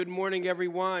Good morning,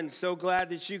 everyone. So glad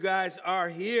that you guys are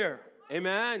here.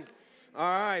 Amen. All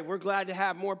right, we're glad to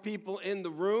have more people in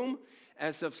the room.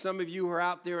 As of some of you who are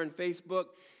out there on Facebook,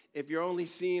 if you're only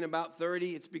seeing about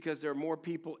 30, it's because there are more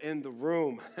people in the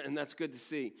room, and that's good to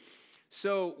see.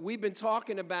 So we've been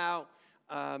talking about,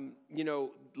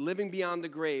 living beyond the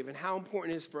grave and how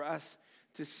important it is for us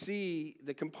to see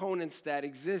the components that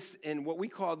exist in what we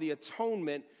call the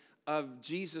atonement of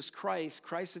Jesus Christ,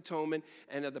 Christ's atonement,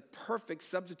 and of the perfect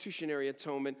substitutionary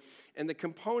atonement, and the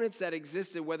components that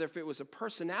existed, whether if it was a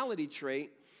personality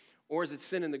trait or is it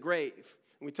sin in the grave.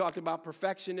 And we talked about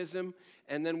perfectionism,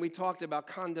 and then we talked about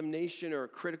condemnation or a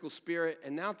critical spirit,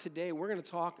 and now today we're going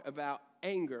to talk about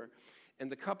anger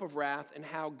and the cup of wrath and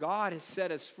how God has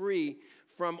set us free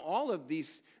from all of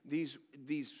these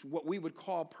what we would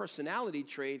call personality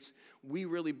traits. We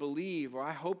really believe, or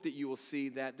I hope that you will see,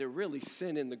 that they're really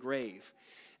sin in the grave.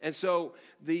 And so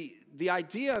the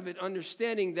idea of it,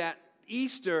 understanding that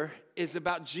Easter is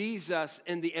about Jesus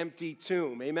in the empty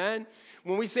tomb. Amen?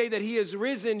 When we say that he is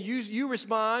risen, you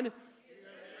respond.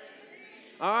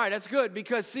 All right, that's good,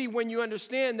 because see, when you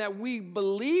understand that we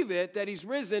believe it, that he's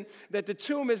risen, that the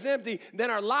tomb is empty, then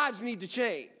our lives need to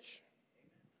change.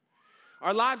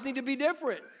 Our lives need to be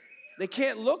different. They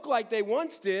can't look like they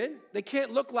once did. They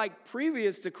can't look like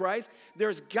previous to Christ.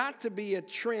 There's got to be a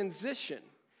transition.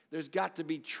 There's got to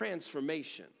be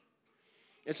transformation.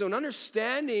 And so an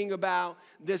understanding about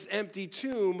this empty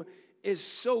tomb is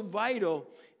so vital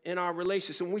in our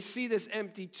relationship. So when we see this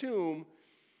empty tomb,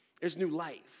 there's new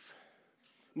life.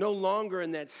 No longer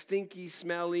in that stinky,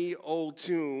 smelly old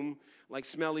tomb, like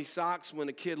smelly socks when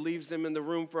a kid leaves them in the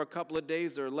room for a couple of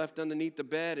days. They're left underneath the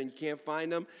bed and you can't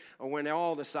find them, or when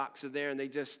all the socks are there and they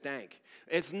just stank.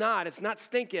 It's not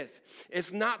stinketh.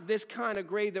 It's not this kind of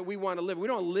grave that we want to live. We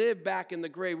don't live back in the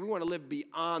grave. We want to live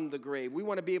beyond the grave. We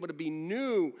want to be able to be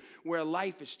new where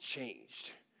life is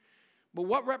changed. But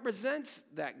what represents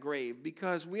that grave?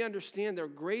 Because we understand there are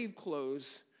grave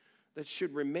clothes that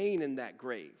should remain in that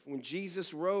grave. When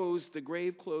Jesus rose, the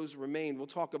grave clothes remained. We'll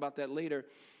talk about that later.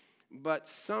 But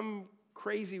some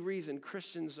crazy reason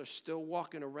Christians are still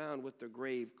walking around with their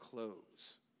grave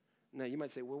clothes. Now, you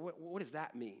might say, well, what does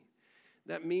that mean?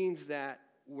 That means that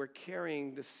we're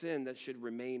carrying the sin that should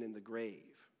remain in the grave.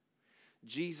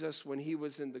 Jesus, when he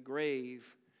was in the grave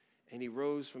and he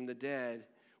rose from the dead,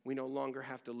 we no longer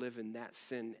have to live in that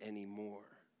sin anymore.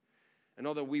 And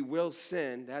although we will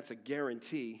sin, that's a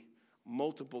guarantee,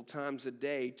 multiple times a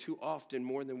day, too often,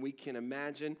 more than we can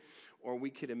imagine or we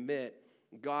could admit,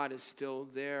 God is still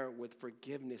there with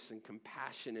forgiveness and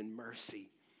compassion and mercy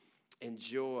and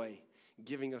joy,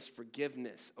 giving us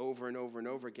forgiveness over and over and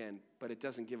over again, but it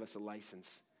doesn't give us a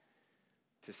license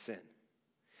to sin.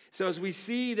 So as we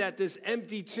see that this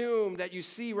empty tomb that you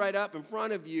see right up in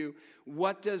front of you,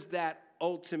 what does that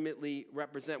ultimately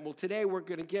represent? Well, today we're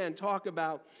going to again talk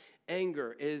about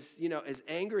anger. Is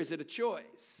anger, is it a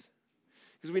choice?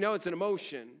 Because we know it's an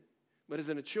emotion, but is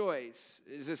it a choice?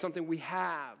 Is it something we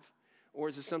have? Or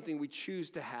is it something we choose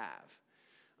to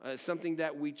have? Something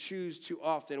that we choose too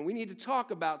often. We need to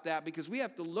talk about that because we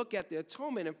have to look at the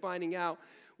atonement and finding out,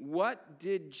 what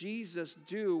did Jesus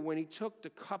do when he took the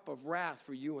cup of wrath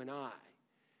for you and I?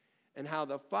 And how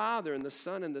the Father and the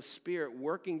Son and the Spirit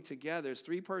working together as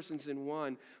three persons in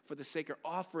one for the sake of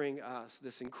offering us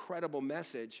this incredible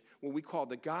message, what we call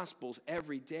the Gospels,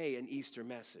 every day an Easter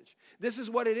message. This is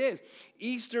what it is.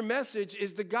 Easter message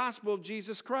is the gospel of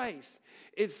Jesus Christ.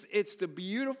 It's the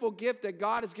beautiful gift that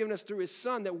God has given us through his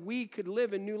Son, that we could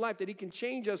live a new life, that he can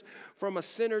change us from a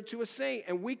sinner to a saint,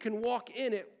 and we can walk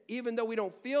in it. Even though we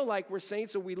don't feel like we're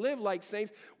saints or we live like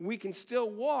saints, we can still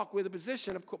walk with a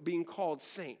position of being called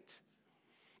saint.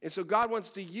 And so God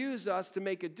wants to use us to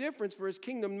make a difference for his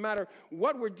kingdom. No matter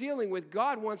what we're dealing with,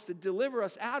 God wants to deliver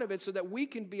us out of it so that we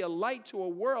can be a light to a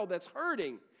world that's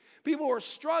hurting. People are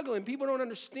struggling. People don't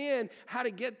understand how to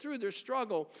get through their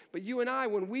struggle. But you and I,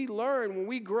 when we learn, when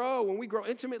we grow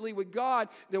intimately with God,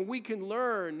 then we can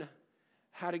learn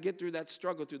how to get through that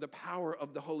struggle through the power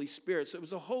of the Holy Spirit. So it was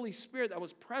the Holy Spirit that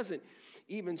was present,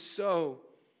 even so,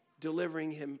 delivering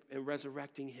him and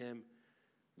resurrecting him,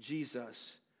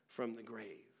 Jesus, from the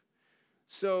grave.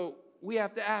 So we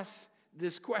have to ask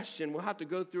this question. We'll have to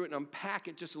go through it and unpack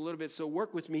it just a little bit. So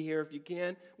work with me here if you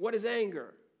can. What is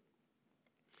anger?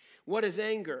 What is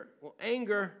anger? Well,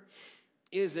 anger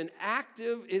is an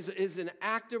active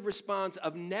response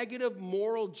of negative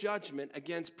moral judgment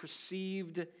against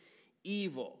perceived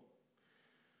evil.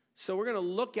 So we're going to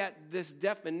look at this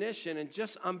definition and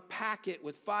just unpack it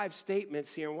with 5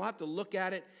 statements here. And we'll have to look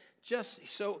at it just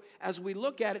so as we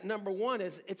look at it. Number one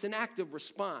is it's an active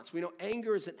response. We know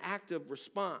anger is an active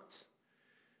response.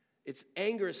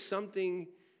 Anger is something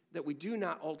that we do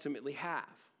not ultimately have.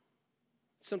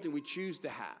 It's something we choose to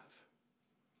have.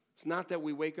 It's not that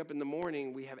we wake up in the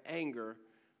morning, we have anger,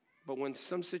 but when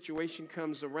some situation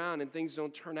comes around and things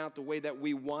don't turn out the way that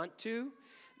we want to,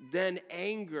 then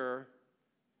anger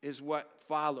is what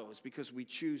follows because we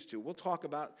choose to. We'll talk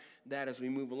about that as we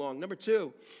move along. Number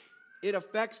 2, it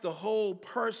affects the whole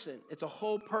person. It's a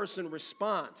whole person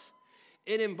response.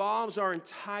 It involves our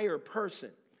entire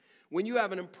person. When you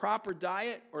have an improper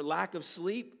diet or lack of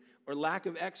sleep or lack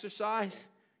of exercise,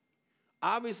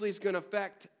 obviously it's going to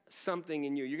affect something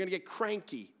in you. You're going to get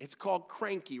cranky. It's called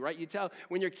cranky, right? You tell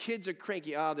when your kids are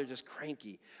cranky, they're just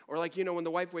cranky. Or like, when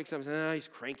the wife wakes up and says, he's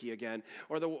cranky again.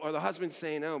 Or the husband's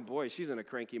saying, oh boy, she's in a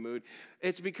cranky mood.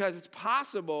 It's because it's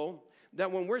possible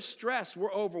that when we're stressed,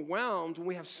 we're overwhelmed, when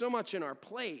we have so much in our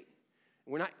plate,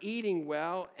 we're not eating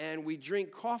well, and we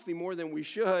drink coffee more than we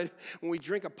should when we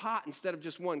drink a pot instead of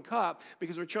just 1 cup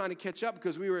because we're trying to catch up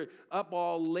because we were up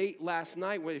all late last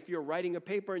night. If you're writing a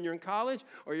paper and you're in college,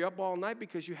 or you're up all night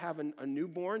because you have a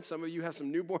newborn. Some of you have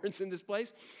some newborns in this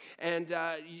place. And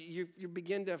you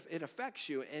begin to, it affects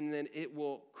you, and then it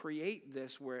will create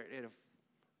this where it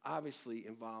obviously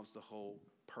involves the whole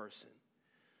person.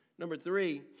 Number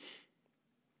 3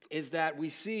 is that we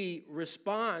see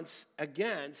response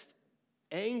against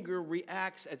anger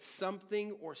reacts at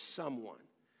something or someone.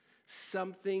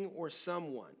 Something or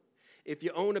someone. If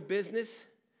you own a business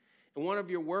and one of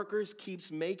your workers keeps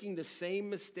making the same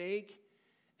mistake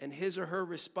and his or her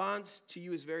response to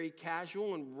you is very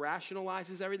casual and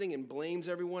rationalizes everything and blames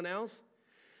everyone else,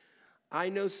 I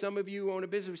know some of you who own a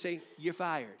business who say, you're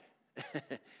fired.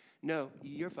 No,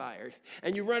 you're fired.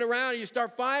 And you run around and you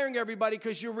start firing everybody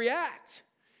because you react.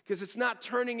 Because it's not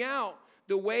turning out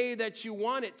the way that you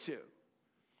want it to.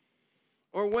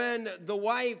 Or when the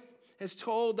wife has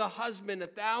told the husband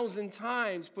 1,000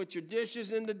 times, put your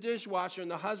dishes in the dishwasher,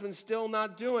 and the husband's still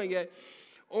not doing it.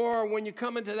 Or when you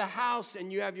come into the house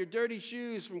and you have your dirty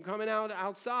shoes from coming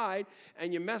outside,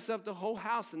 and you mess up the whole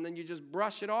house, and then you just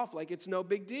brush it off like it's no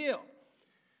big deal.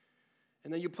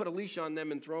 And then you put a leash on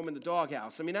them and throw them in the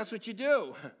doghouse. I mean, that's what you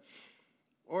do.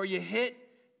 Or you hit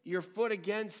your foot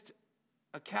against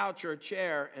a couch or a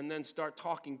chair and then start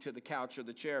talking to the couch or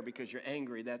the chair because you're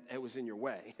angry that it was in your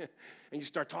way. And you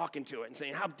start talking to it and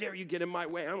saying, how dare you get in my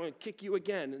way? I'm going to kick you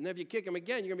again. And if you kick him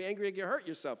again, you're going to be angry and you hurt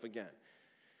yourself again.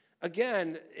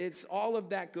 Again, it's all of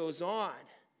that goes on.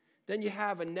 Then you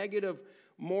have a negative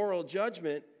moral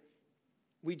judgment.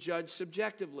 We judge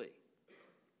subjectively.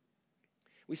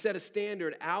 We set a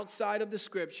standard outside of the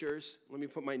scriptures. Let me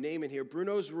put my name in here.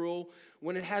 Bruno's rule,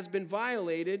 when it has been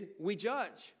violated, we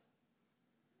judge.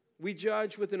 We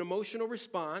judge with an emotional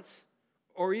response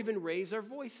or even raise our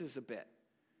voices a bit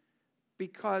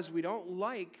because we don't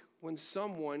like when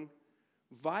someone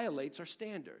violates our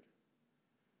standard.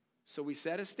 So we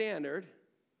set a standard,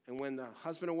 and when the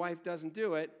husband and wife doesn't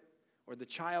do it, or the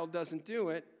child doesn't do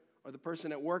it, or the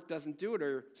person at work doesn't do it,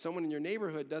 or someone in your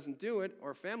neighborhood doesn't do it, or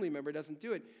a family member doesn't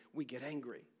do it, we get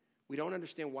angry. We don't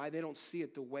understand why they don't see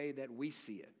it the way that we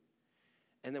see it.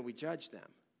 And then we judge them.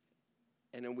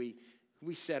 And then we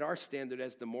set our standard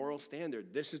as the moral standard.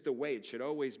 This is the way it should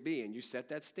always be, and you set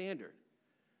that standard.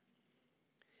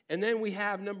 And then we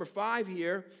have number 5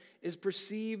 here is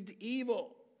perceived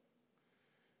evil.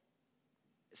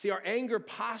 See, our anger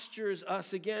postures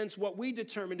us against what we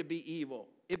determine to be evil.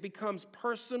 It becomes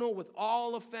personal with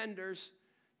all offenders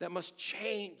that must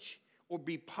change or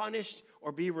be punished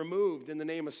or be removed in the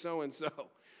name of so-and-so.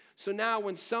 So now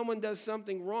when someone does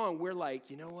something wrong, we're like,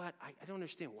 you know what? I don't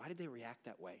understand. Why did they react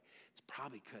that way? It's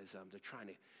probably because they're trying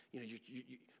to,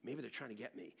 maybe they're trying to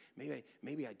get me.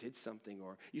 Maybe I did something.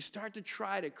 Or you start to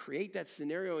try to create that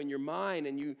scenario in your mind,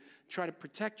 and you try to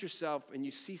protect yourself, and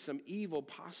you see some evil,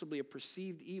 possibly a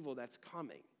perceived evil that's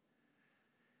coming.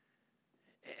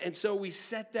 And so we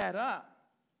set that up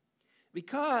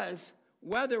because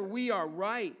whether we are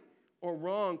right or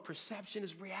wrong, perception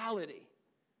is reality.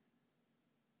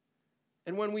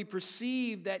 And when we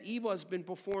perceive that evil has been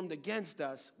performed against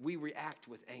us, we react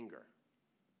with anger.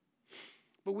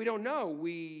 But we don't know.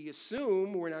 We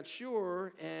assume, we're not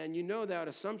sure, and you know that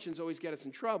assumptions always get us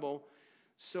in trouble.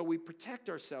 So we protect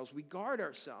ourselves, we guard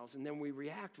ourselves, and then we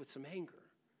react with some anger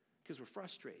because we're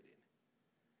frustrated.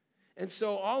 And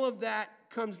so all of that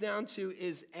comes down to,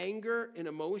 is anger an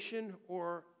emotion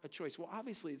or a choice? Well,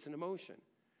 obviously it's an emotion.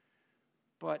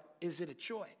 But is it a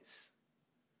choice?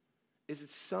 Is it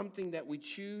something that we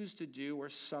choose to do or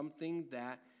something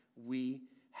that we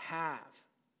have?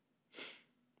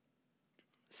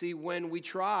 See, when we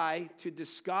try to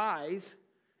disguise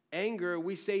anger,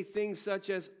 we say things such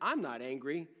as, I'm not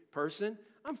angry person,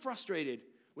 I'm frustrated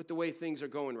with the way things are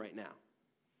going right now.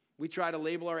 We try to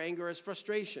label our anger as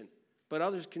frustration, but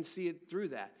others can see it through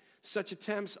that. Such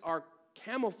attempts are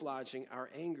camouflaging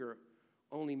our anger,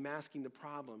 only masking the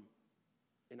problem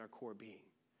in our core being.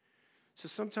 So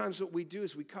sometimes what we do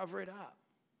is we cover it up.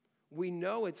 We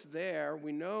know it's there.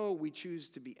 We know we choose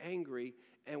to be angry,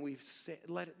 and we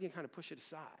let it, kind of push it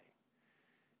aside.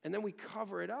 And then we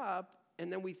cover it up,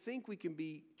 and then we think we can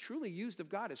be truly used of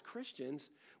God as Christians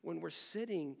when we're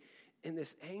sitting in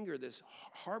this anger, this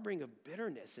harboring of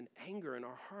bitterness and anger in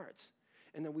our hearts.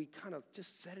 And then we kind of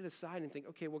just set it aside and think,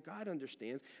 okay, well, God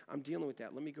understands. I'm dealing with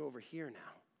that. Let me go over here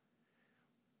now.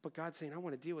 But God's saying, I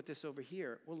want to deal with this over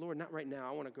here. Well, Lord, not right now.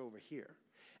 I want to go over here.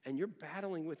 And you're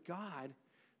battling with God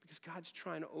because God's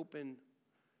trying to open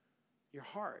your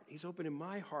heart. He's opening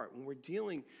my heart when we're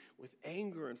dealing with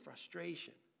anger and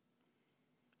frustration.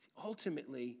 See,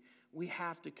 ultimately, we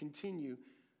have to continue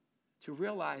to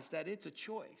realize that it's a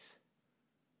choice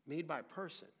made by a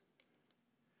person.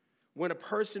 When a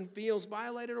person feels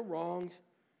violated or wronged,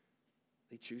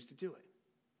 they choose to do it.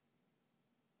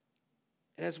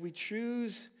 And as we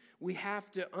choose, we have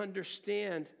to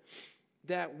understand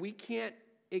that we can't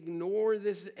ignore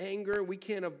this anger. We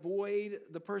can't avoid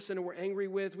the person that we're angry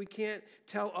with. We can't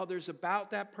tell others about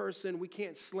that person. We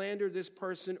can't slander this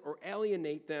person or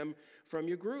alienate them from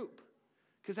your group,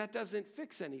 because that doesn't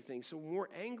fix anything. So when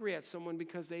we're angry at someone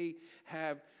because they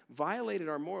have violated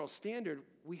our moral standard,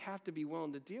 we have to be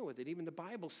willing to deal with it. Even the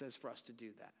Bible says for us to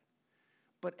do that.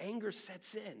 But anger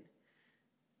sets in,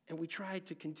 and we try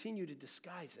to continue to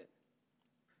disguise it.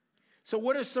 So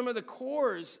what are some of the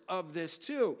cores of this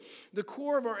too? The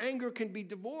core of our anger can be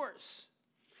divorce.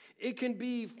 It can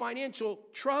be financial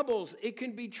troubles. It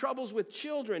can be troubles with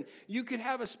children. You could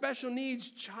have a special needs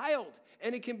child,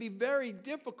 and it can be very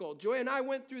difficult. Joy and I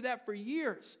went through that for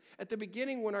years. At the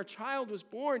beginning, when our child was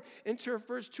born, into her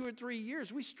first 2 or 3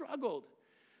 years, we struggled.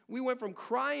 We went from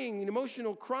crying and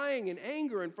emotional crying and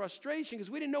anger and frustration because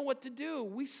we didn't know what to do.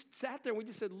 We sat there and we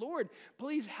just said, Lord,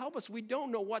 please help us. We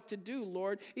don't know what to do,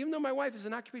 Lord. Even though my wife is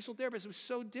an occupational therapist, it was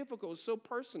so difficult, it was so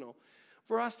personal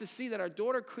for us to see that our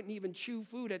daughter couldn't even chew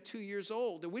food at 2 years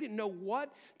old. And we didn't know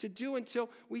what to do until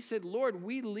we said, Lord,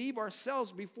 we leave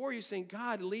ourselves before you, saying,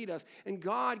 God, lead us. And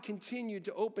God continued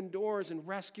to open doors and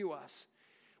rescue us.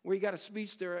 We got a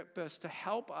speech therapist to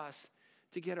help us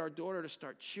to get our daughter to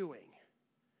start chewing.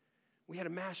 We had to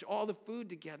mash all the food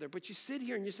together. But you sit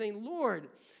here and you're saying, Lord,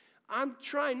 I'm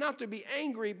trying not to be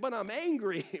angry, but I'm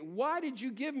angry. Why did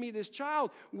you give me this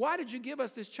child? Why did you give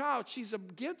us this child? She's a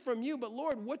gift from you, but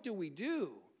Lord, what do we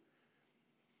do?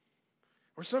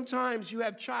 Or sometimes you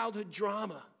have childhood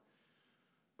drama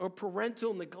or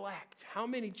parental neglect. How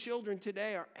many children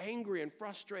today are angry and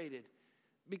frustrated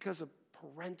because of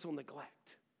parental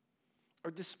neglect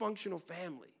or dysfunctional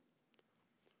family?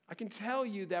 I can tell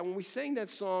you that when we sang that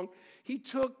song, he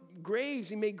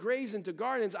made graves into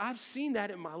gardens. I've seen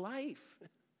that in my life.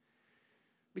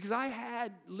 Because I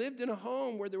had lived in a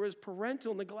home where there was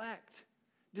parental neglect,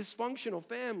 dysfunctional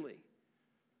family.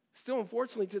 Still,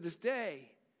 unfortunately, to this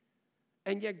day.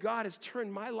 And yet God has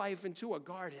turned my life into a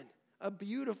garden, a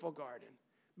beautiful garden,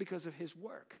 because of his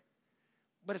work.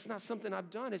 But it's not something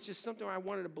I've done. It's just something where I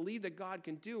wanted to believe that God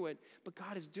can do it. But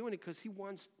God is doing it because he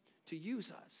wants to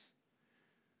use us.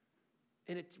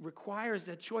 And it requires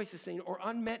that choice of saying, or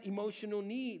unmet emotional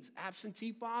needs,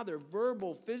 absentee father,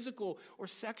 verbal, physical, or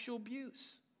sexual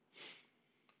abuse.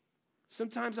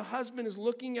 Sometimes a husband is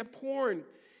looking at porn,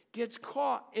 gets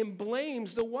caught, and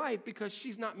blames the wife because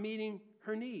she's not meeting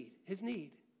his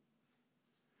need.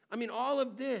 I mean, all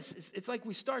of this, it's like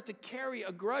we start to carry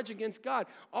a grudge against God.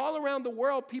 All around the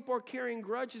world, people are carrying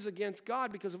grudges against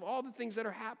God because of all the things that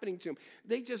are happening to him.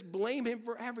 They just blame him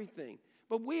for everything.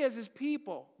 But we as his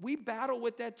people, we battle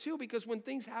with that too, because when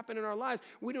things happen in our lives,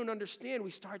 we don't understand. We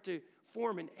start to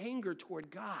form an anger toward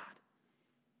God.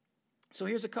 So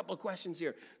here's a couple of questions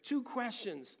here. 2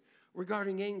 questions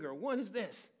regarding anger. One is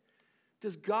this: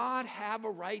 does God have a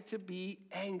right to be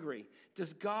angry?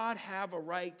 Does God have a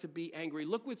right to be angry?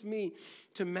 Look with me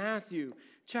to Matthew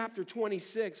chapter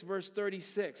 26, verse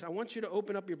 36. I want you to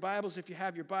open up your Bibles if you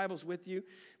have your Bibles with you.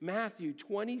 Matthew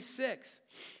 26.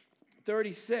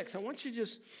 36. I want you to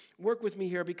just work with me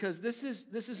here because this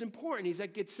is important. He's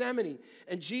at Gethsemane,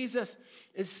 and Jesus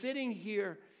is sitting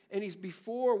here, and he's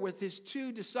before with his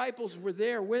 2 disciples were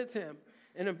there with him.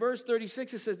 And in verse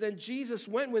 36, it says, then Jesus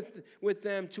went with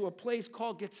them to a place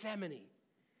called Gethsemane.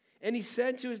 And he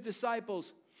said to his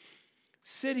disciples,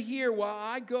 sit here while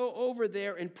I go over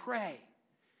there and pray.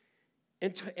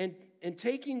 And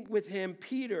taking with him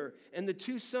Peter and the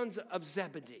 2 sons of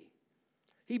Zebedee,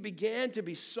 he began to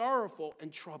be sorrowful and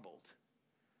troubled.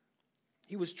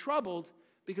 He was troubled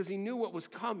because he knew what was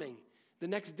coming. The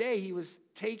next day, he was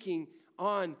taking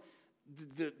on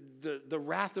the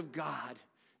wrath of God,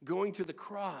 going to the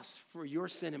cross for your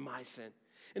sin and my sin.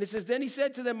 And it says, then he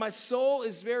said to them, my soul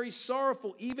is very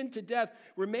sorrowful, even to death.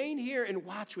 Remain here and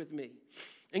watch with me.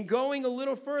 And going a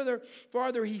little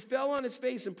farther, he fell on his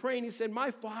face and praying. He said,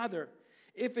 my Father,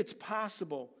 if it's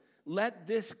possible, let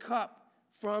this cup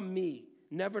from me.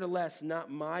 Nevertheless, not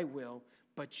my will,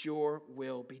 but your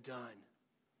will be done.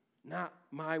 Not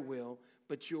my will,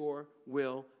 but your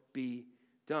will be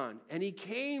done. And he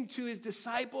came to his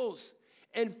disciples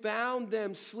and found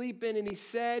them sleeping. And he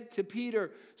said to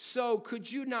Peter, so could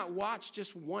you not watch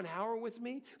just 1 hour with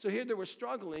me? So here they were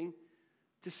struggling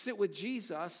to sit with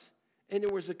Jesus, and there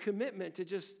was a commitment to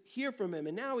just hear from him.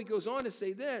 And now he goes on to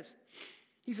say this.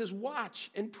 He says,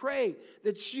 watch and pray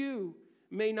that you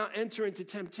may not enter into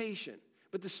temptation.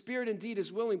 But the spirit indeed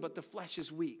is willing, but the flesh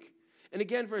is weak. And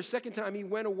again, for a second time, he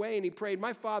went away and he prayed,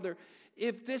 my Father,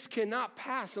 if this cannot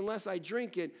pass unless I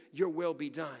drink it, your will be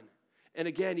done. And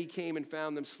again, he came and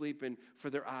found them sleeping, for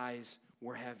their eyes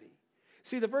were heavy.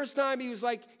 See, the first time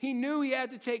he knew he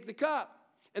had to take the cup.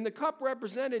 And the cup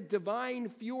represented divine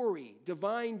fury,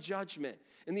 divine judgment.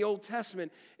 In the Old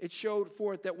Testament, it showed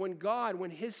forth that when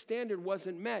his standard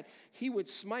wasn't met, he would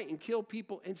smite and kill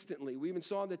people instantly. We even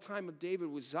saw the time of David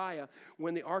with Uzziah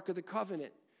when the Ark of the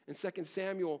Covenant in 2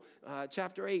 Samuel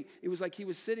chapter 8, it was like he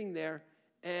was sitting there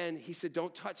and he said,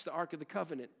 don't touch the Ark of the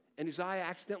Covenant. And Uzziah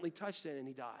accidentally touched it and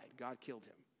he died. God killed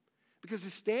him because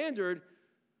his standard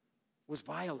was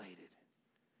violated.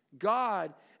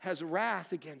 God has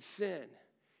wrath against sin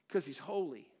because he's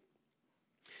holy.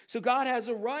 So God has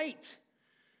a right.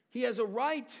 He has a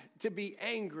right to be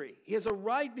angry. He has a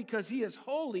right because he is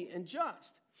holy and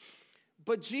just.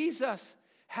 But Jesus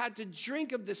had to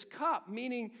drink of this cup,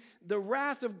 meaning the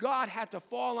wrath of God had to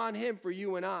fall on him for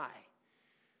you and I.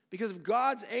 Because of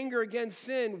God's anger against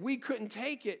sin, we couldn't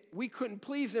take it. We couldn't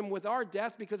please him with our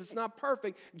death because it's not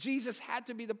perfect. Jesus had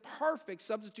to be the perfect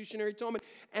substitutionary atonement.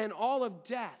 And all of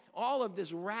death, all of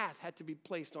this wrath had to be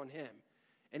placed on him.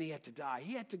 And he had to die.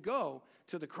 He had to go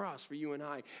to the cross for you and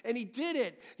I. And he did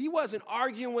it. He wasn't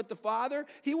arguing with the Father.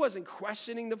 He wasn't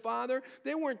questioning the Father.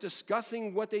 They weren't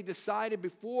discussing what they decided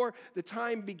before the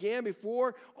time began,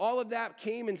 before all of that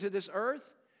came into this earth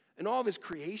and all of his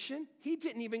creation. He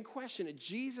didn't even question it.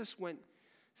 Jesus went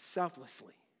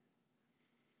selflessly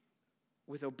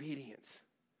with obedience,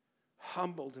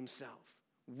 humbled himself,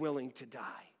 willing to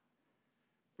die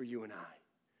for you and I,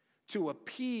 to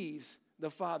appease the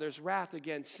Father's wrath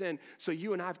against sin so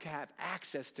you and I could have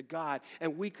access to God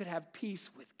and we could have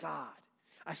peace with God.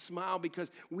 I smile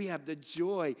because we have the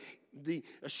joy, the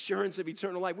assurance of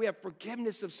eternal life. We have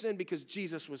forgiveness of sin because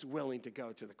Jesus was willing to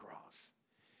go to the cross.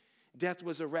 Death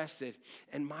was arrested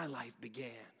and my life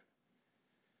began.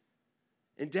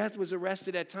 And death was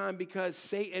arrested at time because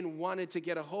Satan wanted to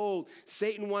get a hold.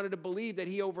 Satan wanted to believe that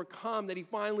he overcome, that he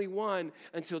finally won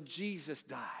until Jesus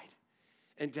died.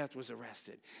 And death was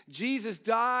arrested. Jesus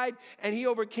died and he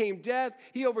overcame death.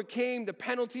 He overcame the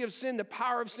penalty of sin, the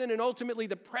power of sin, and ultimately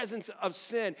the presence of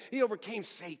sin. He overcame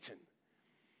Satan.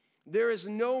 There is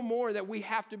no more that we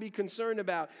have to be concerned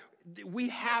about. We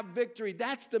have victory.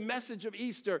 That's the message of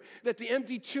Easter, that the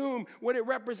empty tomb, what it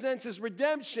represents is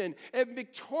redemption and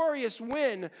victorious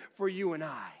win for you and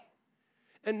I.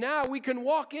 And now we can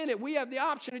walk in it. We have the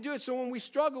option to do it. So when we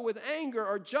struggle with anger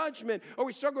or judgment or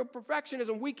we struggle with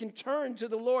perfectionism, we can turn to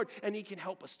the Lord and he can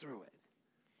help us through it.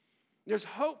 There's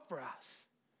hope for us.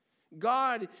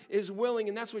 God is willing,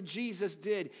 and that's what Jesus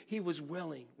did. He was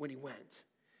willing when he went.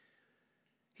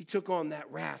 He took on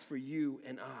that wrath for you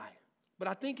and I. But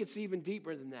I think it's even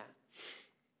deeper than that.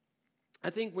 I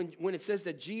think when it says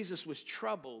that Jesus was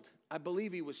troubled, I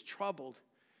believe he was troubled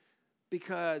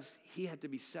because he had to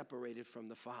be separated from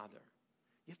the Father.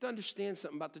 You have to understand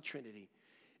something about the Trinity.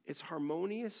 It's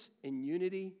harmonious in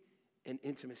unity and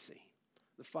intimacy.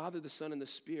 The Father, the Son, and the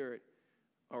Spirit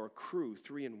are a crew,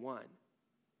 3 in 1.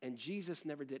 And Jesus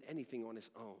never did anything on his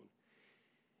own.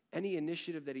 Any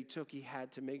initiative that he took, he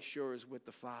had to make sure is with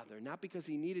the Father. Not because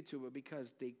he needed to, but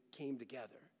because they came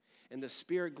together. And the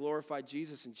Spirit glorified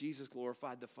Jesus, and Jesus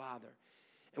glorified the Father.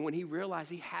 And when he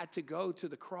realized he had to go to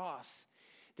the cross,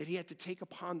 that he had to take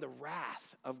upon the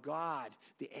wrath of God,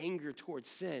 the anger towards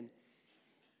sin,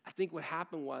 I think what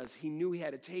happened was he knew he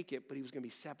had to take it, but he was going to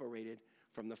be separated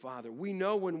from the Father. We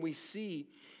know when we see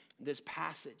this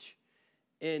passage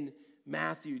in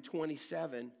Matthew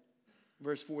 27,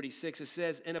 verse 46, it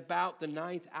says, and about the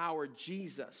 9th hour,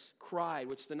 Jesus cried,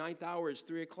 which the 9th hour is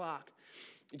 3 o'clock.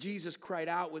 Jesus cried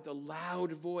out with a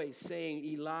loud voice, saying,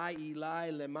 Eli,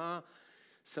 Eli, lema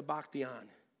sabachthani.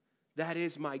 That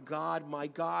is, my God,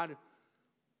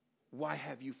 why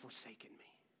have you forsaken me?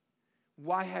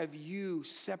 Why have you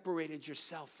separated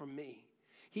yourself from me?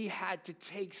 He had to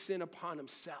take sin upon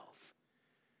himself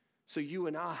so you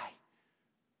and I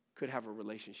could have a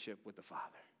relationship with the Father.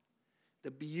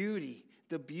 The beauty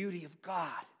of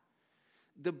God,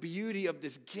 the beauty of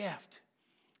this gift,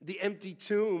 the empty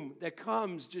tomb that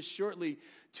comes just shortly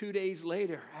 2 days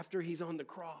later after he's on the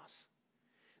cross.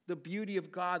 The beauty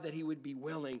of God that he would be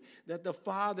willing, that the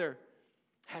Father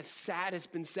has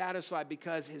been satisfied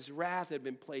because his wrath had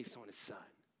been placed on his Son.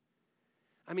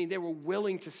 I mean, they were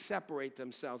willing to separate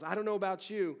themselves. I don't know about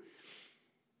you.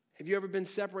 Have you ever been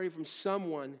separated from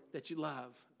someone that you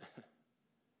love?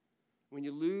 When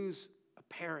you lose a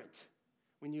parent,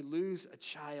 when you lose a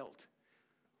child,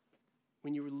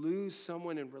 when you lose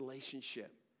someone in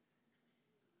relationship.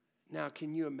 Now,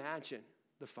 can you imagine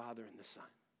the Father and the Son?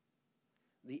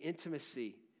 The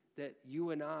intimacy that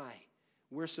you and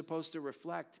we're supposed to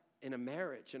reflect in a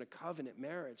marriage, in a covenant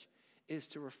marriage, is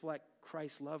to reflect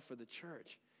Christ's love for the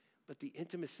church. But the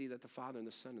intimacy that the Father and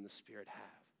the Son and the Spirit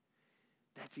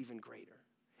have, that's even greater.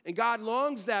 And God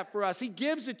longs that for us. He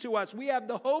gives it to us. We have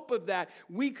the hope of that.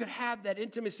 We could have that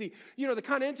intimacy. You know, the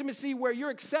kind of intimacy where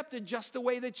you're accepted just the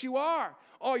way that you are.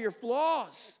 All your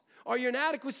flaws, all your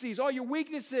inadequacies, all your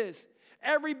weaknesses.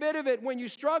 Every bit of it. When you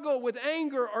struggle with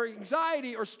anger or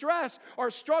anxiety or stress or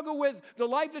struggle with the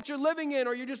life that you're living in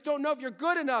or you just don't know if you're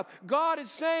good enough, God is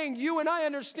saying, you and I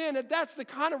understand that that's the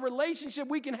kind of relationship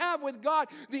we can have with God.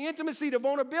 The intimacy, the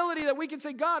vulnerability that we can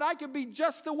say, God, I can be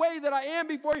just the way that I am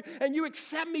before you and you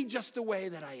accept me just the way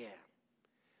that I am.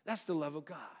 That's the love of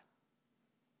God.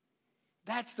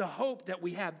 That's the hope that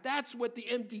we have. That's what the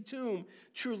empty tomb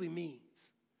truly means.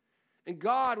 And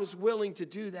God was willing to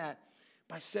do that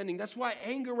by sending. That's why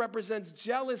anger represents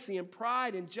jealousy and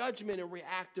pride and judgment and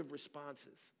reactive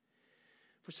responses.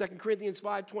 For 2 Corinthians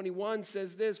 5:21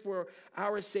 says this, for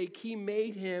our sake he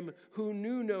made him who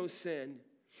knew no sin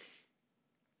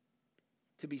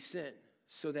to be sin,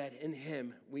 so that in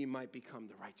him we might become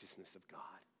the righteousness of God.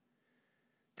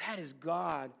 That is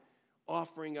God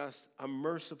offering us a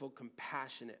merciful,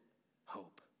 compassionate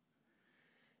hope.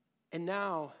 And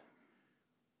now,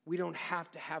 we don't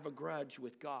have to have a grudge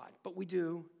with God, but we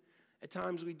do. At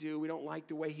times we do. We don't like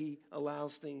the way he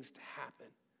allows things to happen.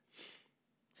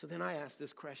 So then I ask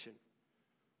this question.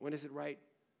 When is it right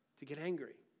to get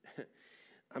angry?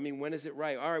 I mean, when is it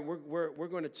right? All right, we're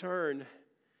going to turn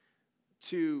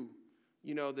to,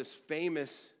 this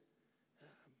famous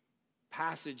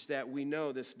passage that we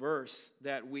know, this verse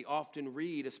that we often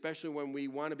read, especially when we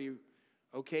want to be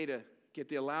okay to get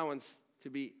the allowance to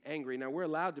be angry. Now, we're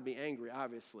allowed to be angry,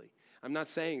 obviously. I'm not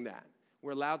saying that.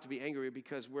 We're allowed to be angry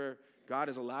because God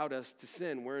has allowed us to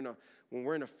sin. When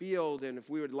we're in a field, and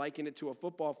if we would liken it to a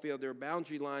football field, there are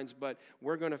boundary lines, but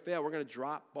we're going to fail. We're going to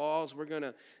drop balls. We're going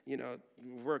to, if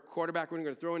we're a quarterback, we're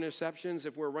going to throw interceptions.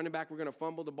 If we're a running back, we're going to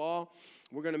fumble the ball.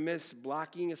 We're going to miss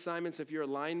blocking assignments if you're a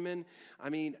lineman. I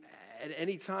mean, at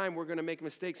any time, we're going to make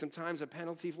mistakes. Sometimes a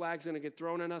penalty flag's going to get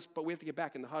thrown on us, but we have to get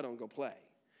back in the huddle and go play.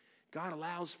 God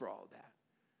allows for all of that.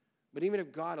 But even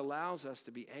if God allows us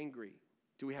to be angry,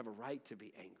 do we have a right to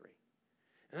be angry?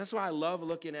 And that's why I love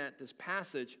looking at this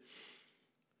passage.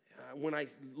 When I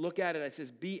look at it, it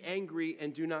says, be angry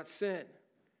and do not sin.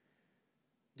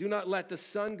 Do not let the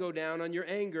sun go down on your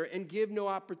anger and give no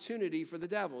opportunity for the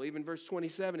devil. Even verse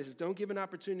 27, it says, don't give an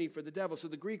opportunity for the devil. So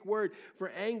the Greek word for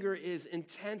anger is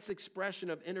intense expression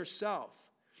of inner self,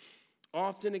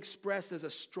 often expressed as a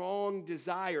strong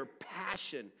desire,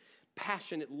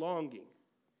 passionate longing.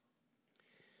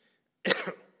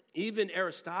 Even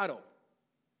Aristotle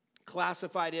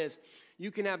classified as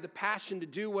you can have the passion to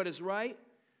do what is right,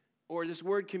 or this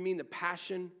word can mean the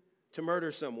passion to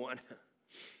murder someone.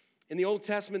 In the Old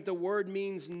Testament, the word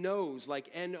means nose, like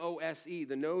N-O-S-E,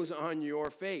 the nose on your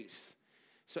face.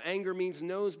 So anger means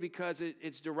nose because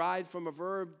it's derived from a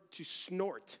verb to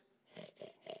snort.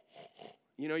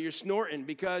 You're snorting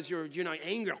because you're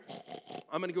angry.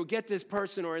 I'm going to go get this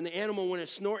person, or in the animal when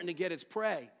it's snorting to get its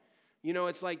prey.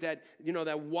 It's like that,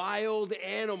 that wild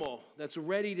animal that's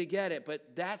ready to get it,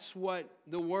 but that's what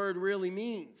the word really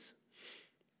means.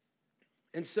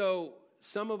 And so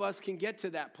some of us can get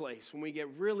to that place when we get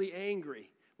really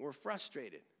angry, we're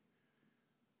frustrated.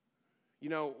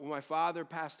 When my father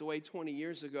passed away 20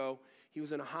 years ago, he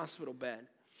was in a hospital bed,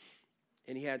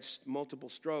 and he had multiple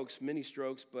strokes, many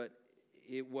strokes, but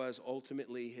it was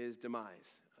ultimately his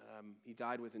demise. He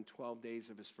died within 12 days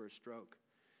of his first stroke.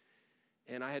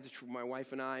 And I had to, my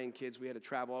wife and I and kids, we had to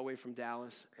travel all the way from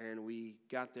Dallas, and we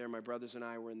got there. My brothers and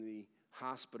I were in the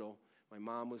hospital. My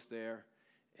mom was there,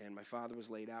 and my father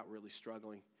was laid out, really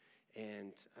struggling.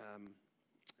 And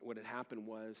what had happened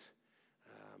was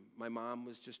My mom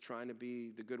was just trying to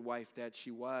be the good wife that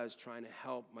she was, trying to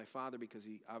help my father because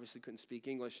he obviously couldn't speak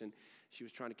English, and she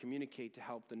was trying to communicate to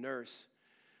help the nurse.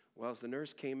 Well, as the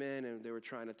nurse came in and they were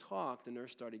trying to talk, the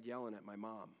nurse started yelling at my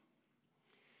mom.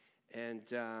 And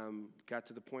got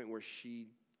to the point where she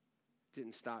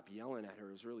didn't stop yelling at her.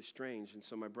 It was really strange. And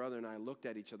so my brother and I looked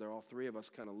at each other. All three of us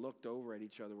kind of looked over at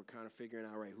each other. We're kind of figuring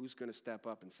out, right, who's going to step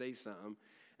up and say something?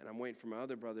 And I'm waiting for my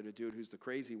other brother to do it, who's the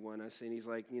crazy one. And he's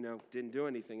like, didn't do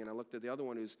anything. And I looked at the other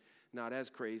one who's not as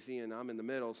crazy, and I'm in the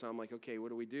middle. So I'm like, okay, what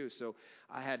do we do? So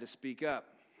I had to speak up.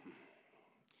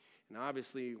 And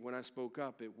obviously, when I spoke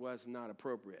up, it was not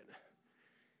appropriate.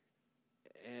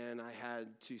 And I had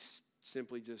to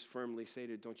simply just firmly say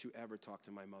to her, don't you ever talk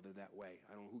to my mother that way.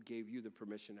 I don't know who gave you the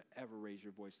permission to ever raise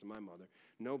your voice to my mother.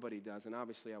 Nobody does. And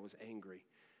obviously I was angry.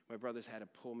 My brothers had to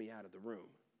pull me out of the room.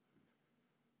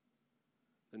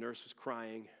 The nurse was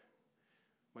crying.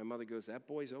 My mother goes, that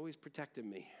boy's always protected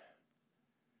me.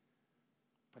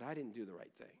 But I didn't do the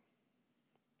right thing.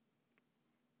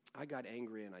 I got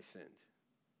angry and I sinned.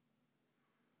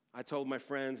 I told my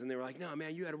friends, and they were like, no,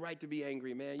 man, you had a right to be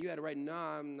angry, man. You had a right. No,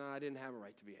 I didn't have a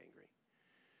right to be angry.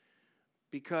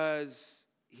 Because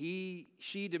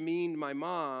she demeaned my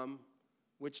mom,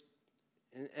 which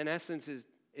in essence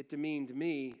it demeaned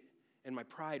me, and my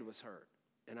pride was hurt,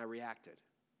 and I reacted.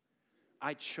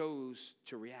 I chose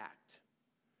to react.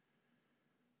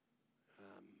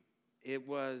 It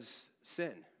was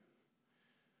sin.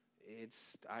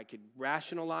 I could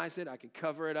rationalize it. I could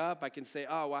cover it up. I can say,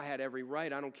 oh, I had every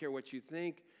right. I don't care what you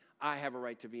think. I have a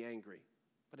right to be angry.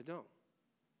 But I don't.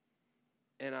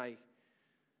 And I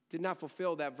did not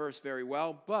fulfill that verse very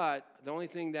well, but the only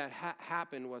thing that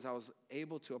happened was I was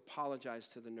able to apologize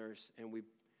to the nurse, and we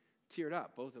teared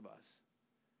up, both of us.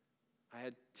 I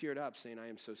had teared up saying, I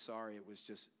am so sorry. It was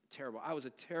just terrible. I was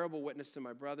a terrible witness to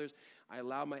my brothers. I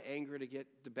allowed my anger to get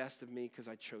the best of me because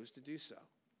I chose to do so.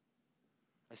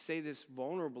 I say this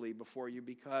vulnerably before you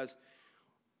because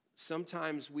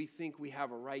sometimes we think we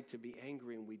have a right to be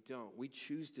angry and we don't. We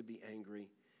choose to be angry,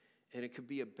 and it could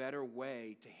be a better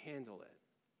way to handle it.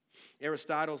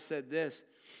 Aristotle said this,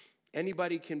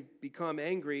 anybody can become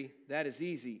angry, that is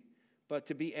easy, but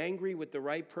to be angry with the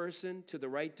right person, to the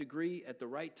right degree, at the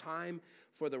right time,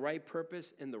 for the right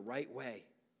purpose, in the right way,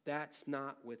 that's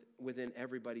not within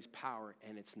everybody's power,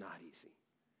 and it's not easy.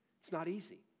 It's not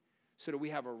easy. So do we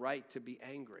have a right to be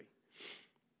angry?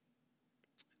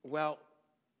 Well,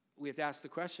 we have to ask the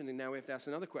question, and now we have to ask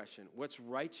another question. What's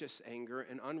righteous anger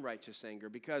and unrighteous anger?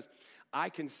 Because I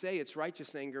can say it's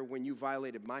righteous anger when you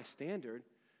violated my standard.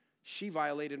 She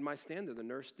violated my standard. The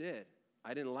nurse did.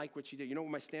 I didn't like what she did. You know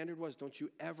what my standard was? Don't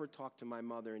you ever talk to my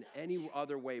mother in any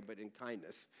other way but in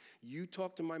kindness. You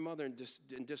talk to my mother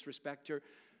and disrespect her,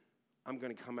 I'm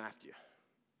going to come after you.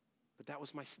 But that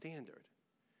was my standard.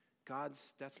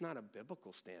 That's not a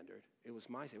biblical standard. It was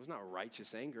not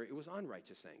righteous anger. It was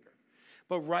unrighteous anger.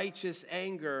 But righteous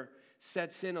anger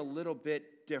sets in a little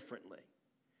bit differently.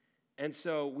 And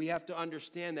so we have to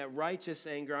understand that righteous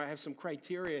anger, I have some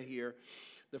criteria here.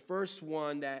 The first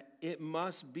one, that it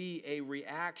must be a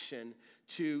reaction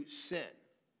to sin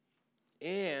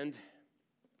and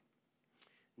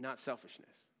not selfishness.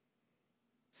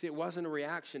 See, it wasn't a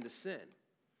reaction to sin.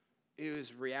 It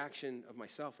was a reaction of my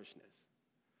selfishness.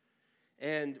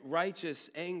 And righteous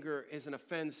anger is an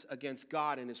offense against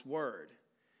God and His Word.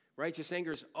 Righteous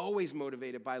anger is always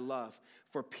motivated by love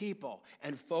for people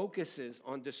and focuses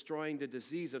on destroying the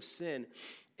disease of sin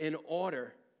in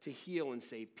order to heal and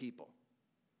save people.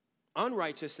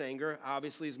 Unrighteous anger,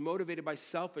 obviously, is motivated by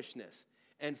selfishness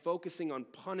and focusing on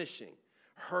punishing,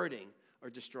 hurting, or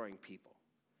destroying people.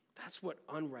 That's what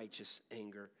unrighteous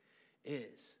anger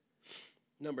is.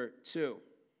 Number 2,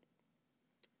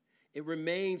 it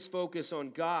remains focused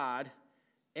on God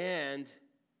and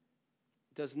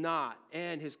does not,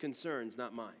 and His concerns,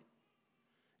 not mine.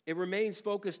 It remains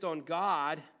focused on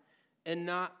God and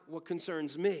not what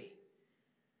concerns me.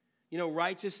 You know,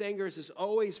 righteous anger is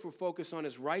always for focus on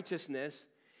His righteousness,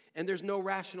 and there's no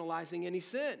rationalizing any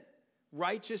sin.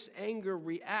 Righteous anger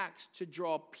reacts to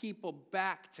draw people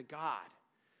back to God,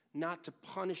 not to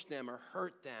punish them or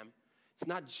hurt them. It's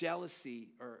not jealousy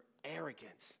or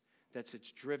arrogance that's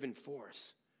its driven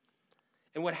force.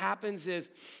 And what happens is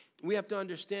we have to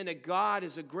understand that God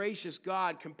is a gracious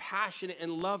God, compassionate and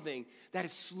loving, that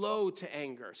is slow to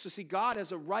anger. So see, God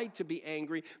has a right to be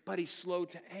angry, but He's slow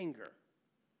to anger.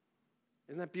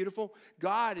 Isn't that beautiful?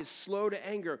 God is slow to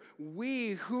anger.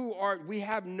 We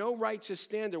have no righteous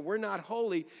standard. We're not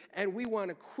holy, and we want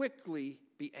to quickly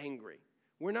be angry.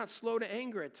 We're not slow to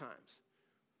anger at times.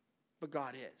 but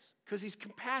God is. Because he's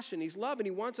compassionate, he's love, and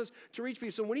he wants us to reach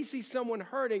people. So when he sees someone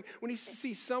hurting, when he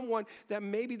sees someone that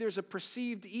maybe there's a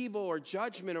perceived evil or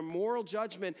judgment or moral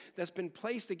judgment that's been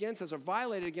placed against us or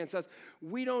violated against us,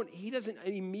 he doesn't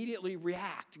immediately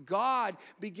react. God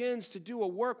begins to do a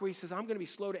work where he says, I'm going to be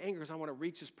slow to anger because I want to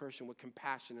reach this person with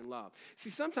compassion and love. See,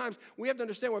 sometimes we have to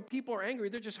understand when people are angry,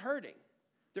 they're just hurting.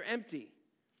 They're empty.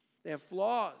 They have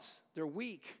flaws. They're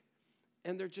weak.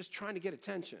 And they're just trying to get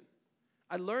attention.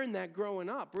 I learned that growing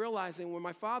up, realizing when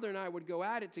my father and I would go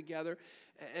at it together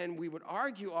and we would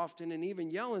argue often and even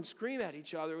yell and scream at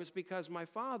each other, it was because my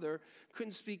father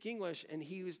couldn't speak English and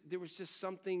there was just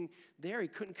something there he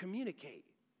couldn't communicate.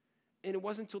 And it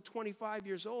wasn't until 25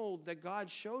 years old that God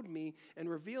showed me and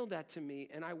revealed that to me,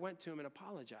 and I went to him and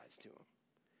apologized to him.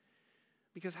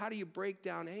 Because how do you break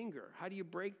down anger? How do you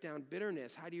break down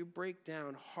bitterness? How do you break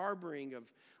down harboring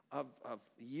of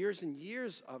years and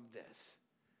years of this?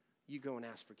 You go and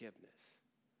ask forgiveness.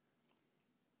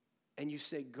 And you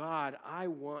say, God, I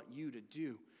want you to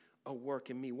do a work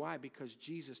in me. Why? Because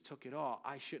Jesus took it all.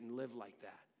 I shouldn't live like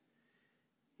that.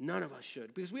 None of us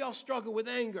should. Because we all struggle with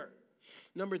anger.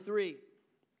 Number 3,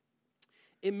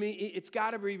 it's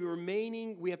got to be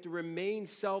we have to remain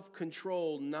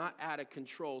self-controlled, not out of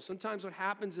control. Sometimes what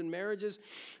happens in marriages,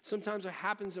 sometimes what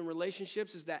happens in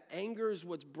relationships is that anger is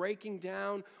what's breaking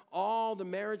down all the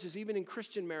marriages, even in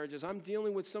Christian marriages. I'm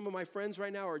dealing with some of my friends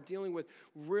right now who are dealing with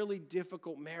really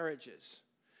difficult marriages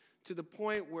to the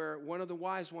point where one of the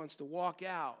wives wants to walk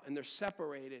out and they're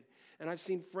separated. And I've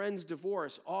seen friends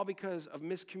divorce all because of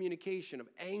miscommunication, of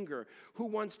anger. Who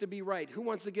wants to be right? Who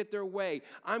wants to get their way?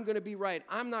 I'm going to be right.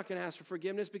 I'm not going to ask for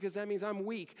forgiveness because that means I'm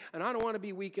weak. And I don't want to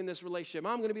be weak in this relationship.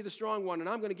 I'm going to be the strong one, and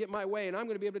I'm going to get my way, and I'm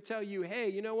going to be able to tell you, hey,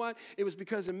 you know what? It was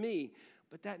because of me.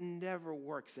 But that never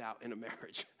works out in a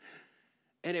marriage.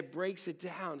 And it breaks it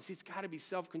down. See, it's got to be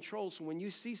self-controlled. So when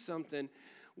you see something,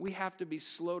 we have to be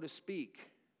slow to speak,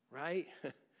 right?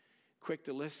 Quick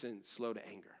to listen, slow to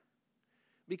anger.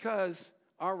 Because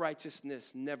our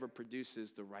righteousness never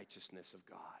produces the righteousness of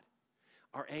God.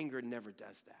 Our anger never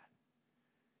does that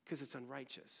because it's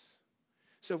unrighteous.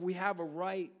 So if we have a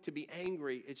right to be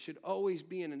angry, it should always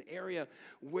be in an area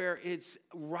where it's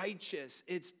righteous.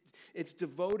 It's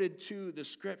devoted to the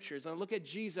scriptures. Now look at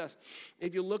Jesus.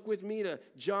 If you look with me to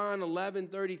John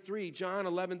 11:33, John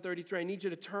 11:33, I need you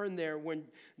to turn there when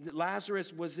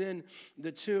Lazarus was in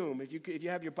the tomb. If you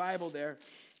have your Bible there.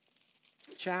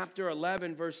 Chapter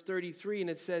 11, verse 33, and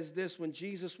it says this, when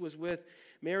Jesus was with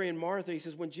Mary and Martha, he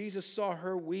says, when Jesus saw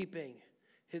her weeping,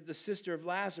 the sister of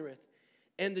Lazarus,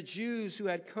 and the Jews who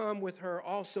had come with her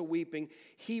also weeping,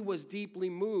 he was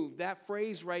deeply moved. That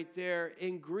phrase right there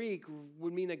in Greek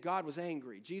would mean that God was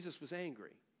angry. Jesus was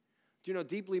angry. Do you know,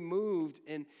 deeply moved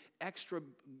in extra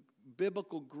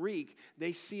biblical Greek,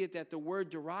 they see it that the word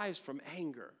derives from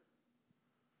anger.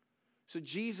 So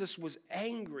Jesus was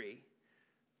angry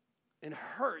and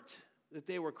hurt that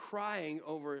they were crying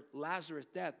over Lazarus'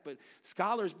 death. But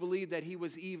scholars believe that he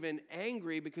was even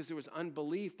angry because there was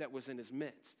unbelief that was in his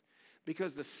midst.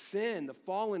 Because the sin, the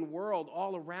fallen world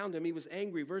all around him, he was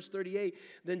angry. Verse 38,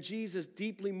 then Jesus,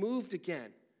 deeply moved again,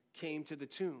 came to the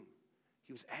tomb.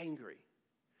 He was angry.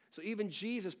 So even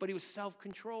Jesus, but he was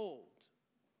self-controlled.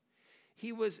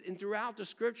 He was, and throughout the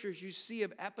scriptures, you see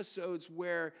of episodes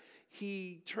where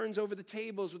he turns over the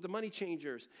tables with the money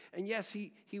changers. And yes,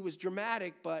 he was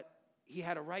dramatic, but he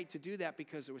had a right to do that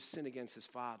because there was sin against his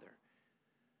father.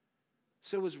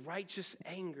 So it was righteous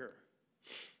anger.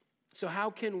 So how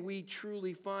can we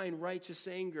truly find righteous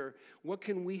anger? What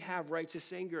can we have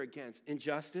righteous anger against?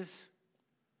 Injustice,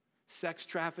 sex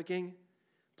trafficking,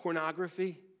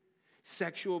 pornography,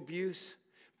 sexual abuse,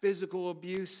 physical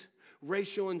abuse,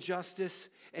 racial injustice,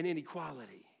 and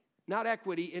inequality. Not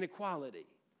equity, inequality.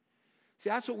 See,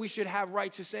 that's what we should have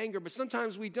righteous anger, but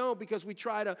sometimes we don't because we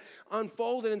try to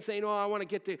unfold it and say, no, I want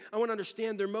to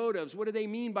understand their motives. What do they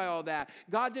mean by all that?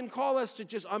 God didn't call us to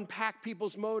just unpack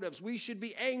people's motives. We should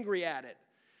be angry at it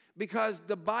because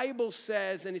the Bible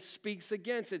says, and it speaks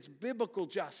against, it's biblical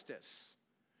justice.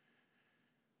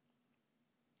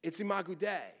 It's imago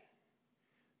Dei.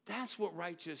 That's what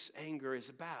righteous anger is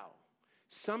about.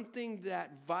 Something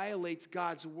that violates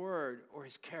God's word or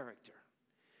his character.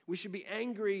 We should be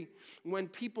angry when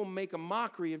people make a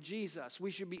mockery of Jesus.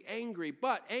 We should be angry,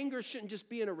 but anger shouldn't just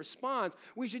be in a response.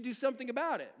 We should do something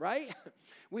about it, right?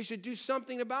 We should do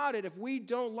something about it. If we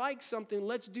don't like something,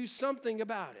 let's do something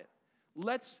about it.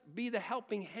 Let's be the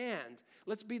helping hand.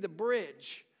 Let's be the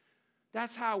bridge.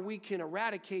 That's how we can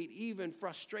eradicate even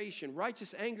frustration.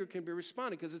 Righteous anger can be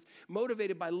responded because it's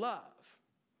motivated by love.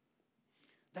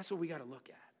 That's what we got to look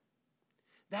at.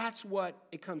 That's what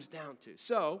it comes down to.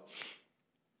 So,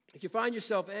 If you find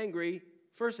yourself angry,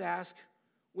 first ask,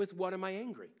 with what am I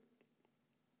angry?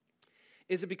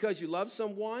 Is it because you love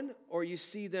someone, or you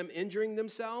see them injuring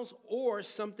themselves, or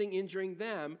something injuring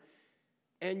them,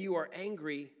 and you are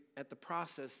angry at the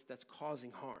process that's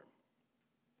causing harm?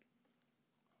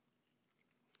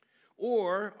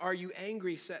 Or are you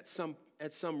angry at some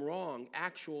wrong,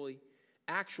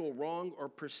 actual wrong or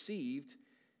perceived,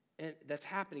 and that's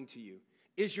happening to you?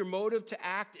 Is your motive to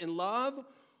act in love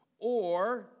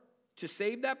or to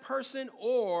save that person,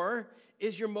 or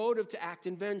is your motive to act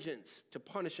in vengeance, to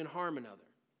punish and harm another?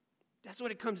 That's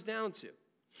what it comes down to.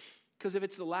 Because if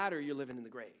it's the latter, you're living in the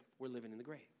grave. We're living in the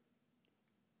grave.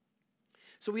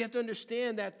 So we have to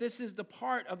understand that this is the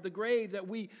part of the grave that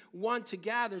we want to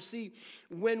gather. See,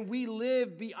 when we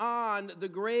live beyond the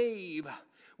grave,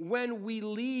 when we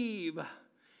leave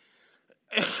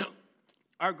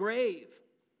our grave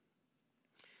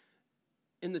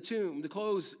in the tomb,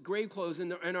 grave clothes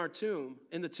in our tomb,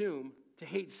 in the tomb, to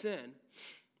hate sin,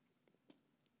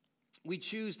 we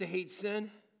choose to hate sin,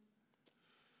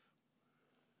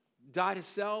 die to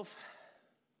self,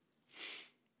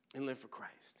 and live for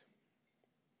Christ.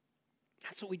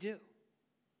 That's what we do.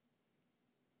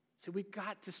 So we've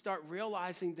got to start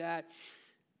realizing that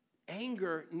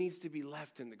anger needs to be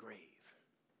left in the grave.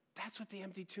 That's what the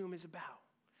empty tomb is about.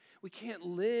 We can't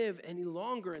live any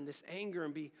longer in this anger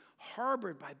and be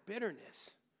harbored by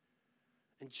bitterness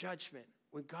and judgment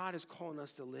when God is calling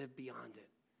us to live beyond it.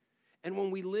 And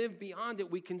when we live beyond it,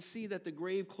 we can see that the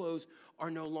grave clothes are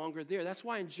no longer there. That's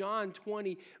why in John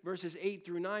 20, verses 8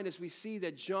 through 9, as we see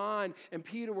that John and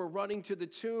Peter were running to the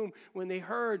tomb when they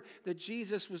heard that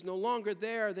Jesus was no longer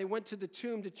there, they went to the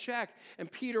tomb to check,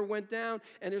 and Peter went down,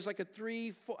 and there's like a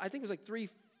 3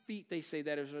 feet, they say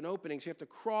that there's an opening, so you have to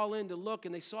crawl in to look,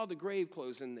 and they saw the grave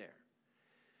clothes in there.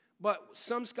 But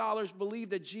some scholars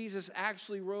believe that Jesus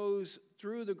actually rose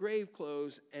through the grave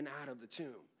clothes and out of the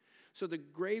tomb. So the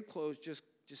grave clothes just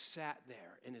sat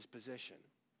there in his position.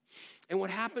 And what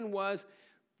happened was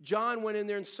John went in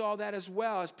there and saw that as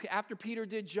well. After Peter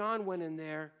did, John went in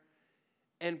there,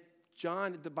 and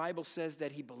John, the Bible says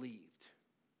that he believed.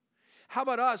 How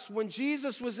about us? When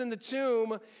Jesus was in the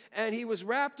tomb and he was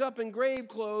wrapped up in grave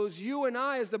clothes, you and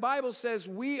I, as the Bible says,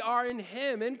 we are in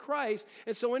him, in Christ.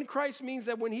 And so in Christ means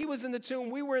that when he was in the tomb,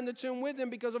 we were in the tomb with him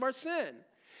because of our sin.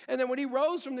 And then when he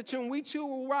rose from the tomb, we too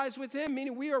will rise with him,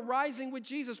 meaning we are rising with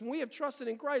Jesus. When we have trusted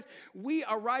in Christ, we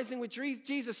are rising with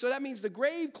Jesus. So that means the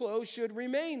grave clothes should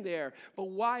remain there. But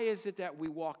why is it that we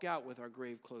walk out with our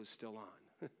grave clothes still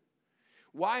on?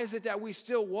 Why is it that we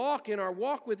still walk in our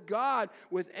walk with God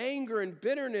with anger and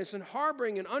bitterness and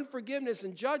harboring and unforgiveness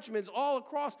and judgments all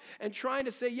across and trying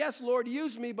to say, yes, Lord,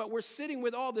 use me, but we're sitting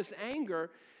with all this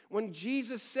anger when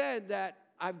Jesus said that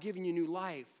I've given you new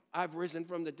life. I've risen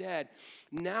from the dead.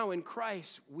 Now in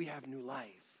Christ, we have new life.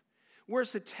 We're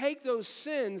to take those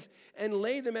sins and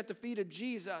lay them at the feet of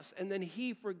Jesus, and then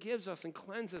he forgives us and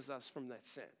cleanses us from that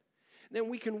sin. Then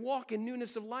we can walk in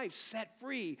newness of life, set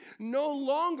free, no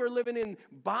longer living in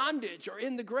bondage or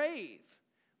in the grave,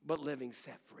 but living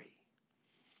set free.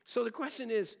 So the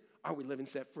question is, are we living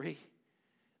set free?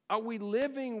 Are we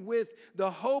living with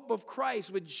the hope of Christ,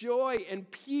 with joy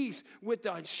and peace, with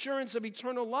the assurance of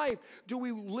eternal life? Do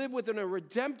we live with a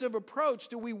redemptive approach?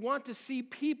 Do we want to see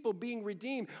people being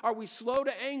redeemed? Are we slow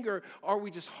to anger? Are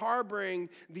we just harboring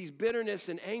these bitterness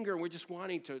and anger, and we're just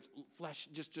wanting to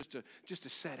just to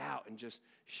set out and just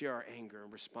share our anger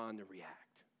and respond and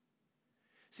react?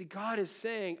 See, God is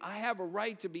saying, I have a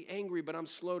right to be angry, but I'm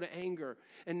slow to anger.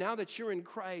 And now that you're in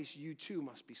Christ, you too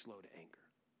must be slow to anger.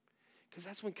 Because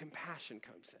that's when compassion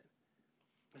comes in.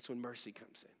 That's when mercy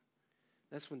comes in.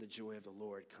 That's when the joy of the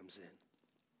Lord comes in.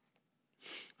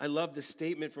 I love the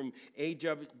statement from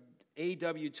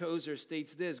A.W. Tozer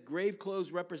states this: grave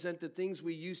clothes represent the things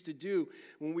we used to do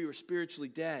when we were spiritually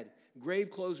dead. Grave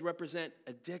clothes represent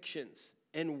addictions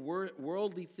and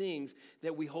worldly things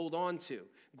that we hold on to.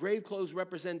 Grave clothes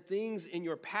represent things in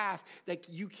your past that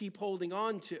you keep holding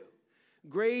on to.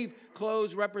 Grave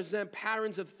clothes represent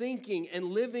patterns of thinking and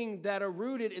living that are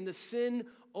rooted in the sin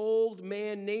old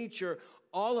man nature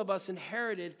all of us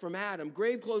inherited from Adam.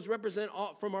 Grave clothes represent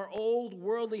from our old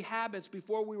worldly habits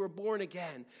before we were born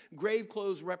again. Grave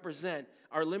clothes represent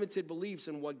our limited beliefs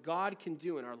in what God can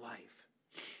do in our life.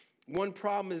 One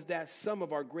problem is that some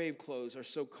of our grave clothes are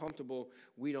so comfortable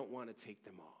we don't want to take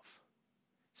them off.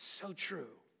 So true.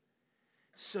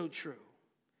 So true.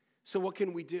 So what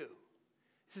can we do?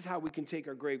 This is how we can take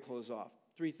our grave clothes off.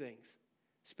 3 things.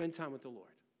 Spend time with the Lord.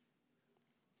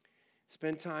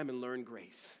 Spend time and learn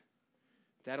grace.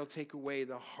 That'll take away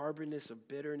the harborness of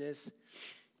bitterness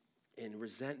and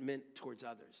resentment towards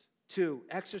others. 2,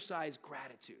 exercise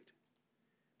gratitude.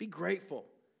 Be grateful.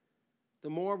 The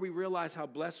more we realize how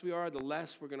blessed we are, the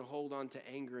less we're going to hold on to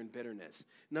anger and bitterness.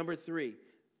 Number 3,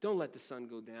 don't let the sun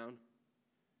go down.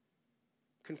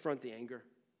 Confront the anger.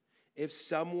 If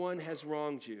someone has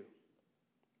wronged you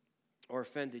or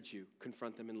offended you,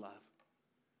 confront them in love.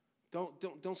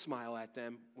 Don't smile at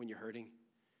them when you're hurting,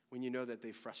 when you know that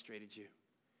they've frustrated you.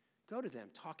 Go to them,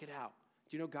 talk it out.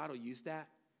 Do you know God will use that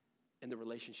and the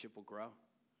relationship will grow?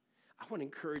 I want to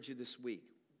encourage you this week,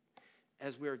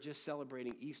 as we are just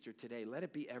celebrating Easter today, let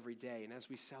it be every day. And as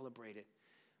we celebrate it,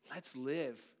 let's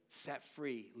live set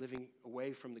free, living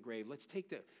away from the grave. Let's take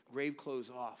the grave clothes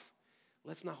off.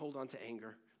 Let's not hold on to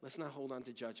anger. Let's not hold on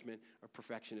to judgment or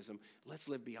perfectionism. Let's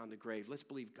live beyond the grave. Let's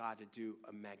believe God to do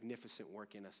a magnificent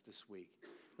work in us this week.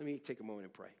 Let me take a moment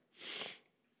and pray.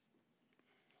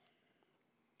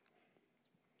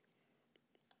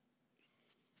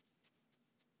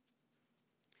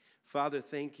 Father,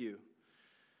 thank you.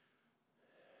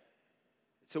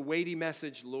 It's a weighty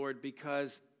message, Lord,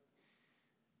 because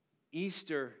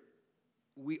Easter,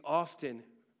 we often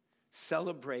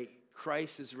celebrate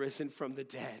Christ is risen from the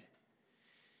dead.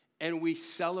 And we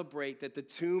celebrate that the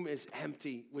tomb is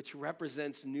empty, which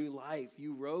represents new life.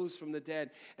 You rose from the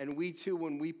dead. And we too,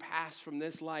 when we pass from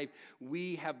this life,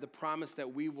 we have the promise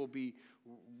that we will be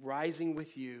rising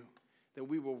with you, that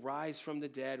we will rise from the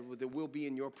dead, that we'll be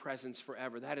in your presence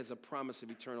forever. That is a promise of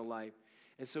eternal life.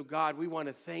 And so, God, we want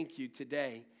to thank you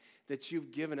today that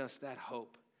you've given us that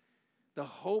hope. The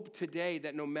hope today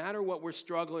that no matter what we're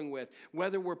struggling with,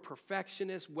 whether we're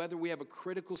perfectionists, whether we have a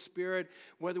critical spirit,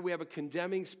 whether we have a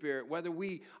condemning spirit, whether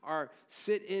we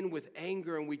sit in with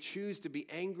anger and we choose to be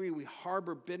angry, we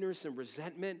harbor bitterness and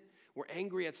resentment, we're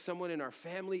angry at someone in our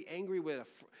family, angry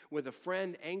with a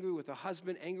friend, angry with a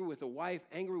husband, angry with a wife,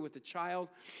 angry with a child.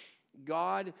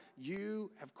 God,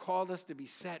 you have called us to be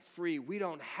set free. We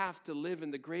don't have to live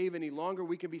in the grave any longer.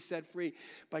 We can be set free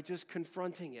by just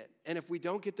confronting it. And if we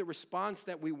don't get the response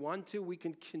that we want to, we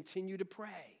can continue to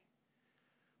pray.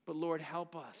 But Lord,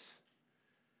 help us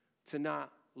to not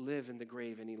live in the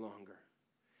grave any longer.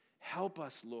 Help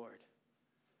us, Lord,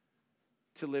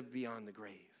 to live beyond the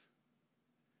grave.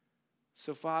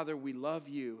 So, Father, we love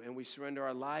you and we surrender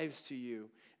our lives to you,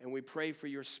 and we pray for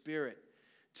your Spirit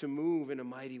to move in a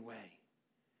mighty way.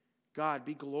 God,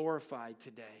 be glorified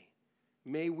today.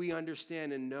 May we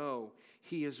understand and know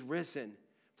he is risen,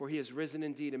 for he is risen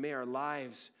indeed, and may our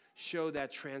lives show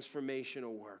that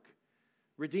transformational work.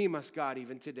 Redeem us, God,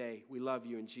 even today. We love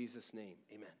you in Jesus' name.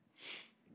 Amen.